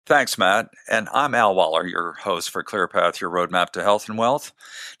Thanks, Matt. And I'm Al Waller, your host for ClearPath, your roadmap to health and wealth.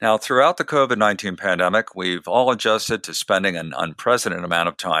 Now, throughout the COVID-19 pandemic, we've all adjusted to spending an unprecedented amount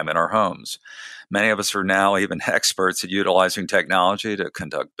of time in our homes. Many of us are now even experts at utilizing technology to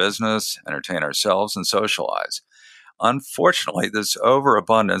conduct business, entertain ourselves, and socialize. Unfortunately, this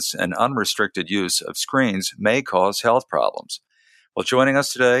overabundance and unrestricted use of screens may cause health problems. Well, joining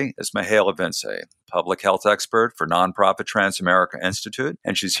us today is Mihaela Vince, public health expert for nonprofit Transamerica Institute,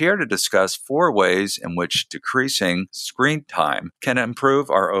 and she's here to discuss 4 ways in which decreasing screen time can improve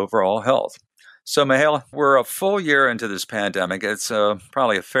our overall health. So, Mihaela, we're a full year into this pandemic. It's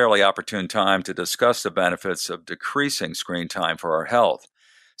probably a fairly opportune time to discuss the benefits of decreasing screen time for our health.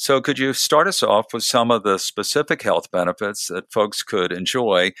 So could you start us off with some of the specific health benefits that folks could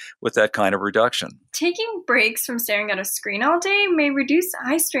enjoy with that kind of reduction? Taking breaks from staring at a screen all day may reduce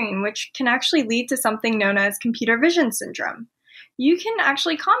eye strain, which can actually lead to something known as computer vision syndrome. You can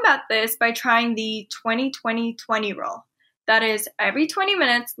actually combat this by trying the 20-20-20 rule. That is, every 20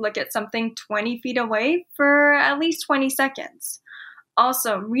 minutes, look at something 20 feet away for at least 20 seconds.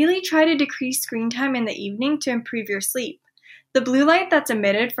 Also, really try to decrease screen time in the evening to improve your sleep. The blue light that's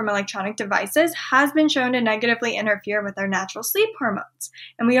emitted from electronic devices has been shown to negatively interfere with our natural sleep hormones,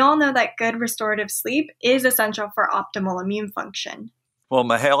 and we all know that good restorative sleep is essential for optimal immune function. Well,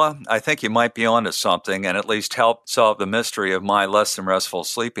 Mihaela, I think you might be onto something and at least help solve the mystery of my less than restful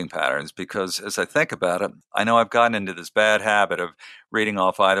sleeping patterns, because as I think about it, I know I've gotten into this bad habit of reading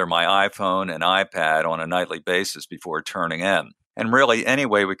off either my iPhone and iPad on a nightly basis before turning in. And really, any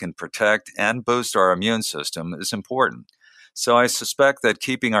way we can protect and boost our immune system is important. So I suspect that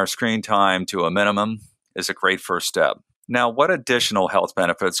keeping our screen time to a minimum is a great first step. Now, what additional health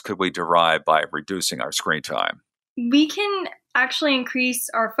benefits could we derive by reducing our screen time? We can actually increase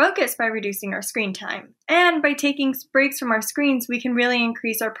our focus by reducing our screen time. And by taking breaks from our screens, we can really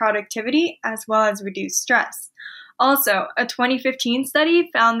increase our productivity as well as reduce stress. Also, a 2015 study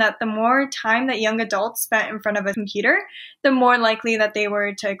found that the more time that young adults spent in front of a computer, the more likely that they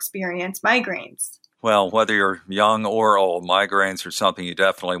were to experience migraines. Well, whether you're young or old, migraines are something you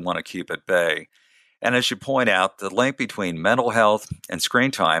definitely want to keep at bay. And as you point out, the link between mental health and screen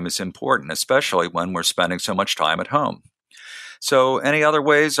time is important, especially when we're spending so much time at home. So, any other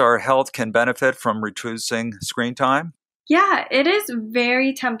ways our health can benefit from reducing screen time? Yeah, it is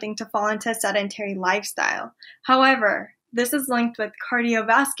very tempting to fall into a sedentary lifestyle. However, this is linked with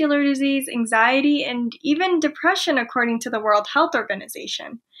cardiovascular disease, anxiety, and even depression, according to the World Health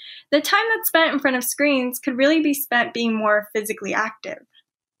Organization. The time that's spent in front of screens could really be spent being more physically active.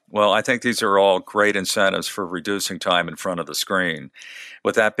 Well, I think these are all great incentives for reducing time in front of the screen.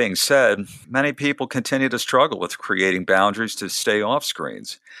 With that being said, many people continue to struggle with creating boundaries to stay off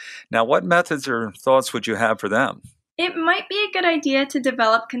screens. Now, what methods or thoughts would you have for them? It might be a good idea to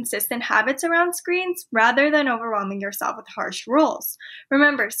develop consistent habits around screens rather than overwhelming yourself with harsh rules.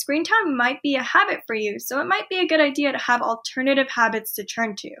 Remember, screen time might be a habit for you, so it might be a good idea to have alternative habits to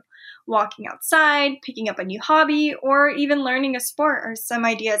turn to. Walking outside, picking up a new hobby, or even learning a sport are some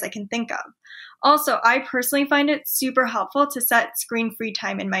ideas I can think of. Also, I personally find it super helpful to set screen-free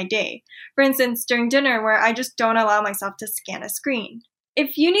time in my day. For instance, during dinner where I just don't allow myself to scan a screen.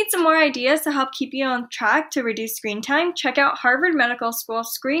 If you need some more ideas to help keep you on track to reduce screen time, check out Harvard Medical School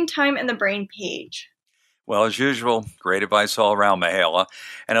Screen Time in the Brain page. Well, as usual, great advice all around, Mihaela.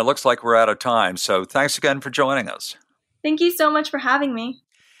 And it looks like we're out of time, so thanks again for joining us. Thank you so much for having me.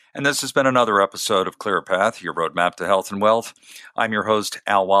 And this has been another episode of ClearPath, your roadmap to health and wealth. I'm your host,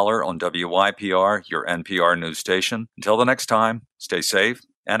 Al Waller, on WYPR, your NPR news station. Until the next time, stay safe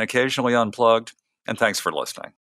and occasionally unplugged, and thanks for listening.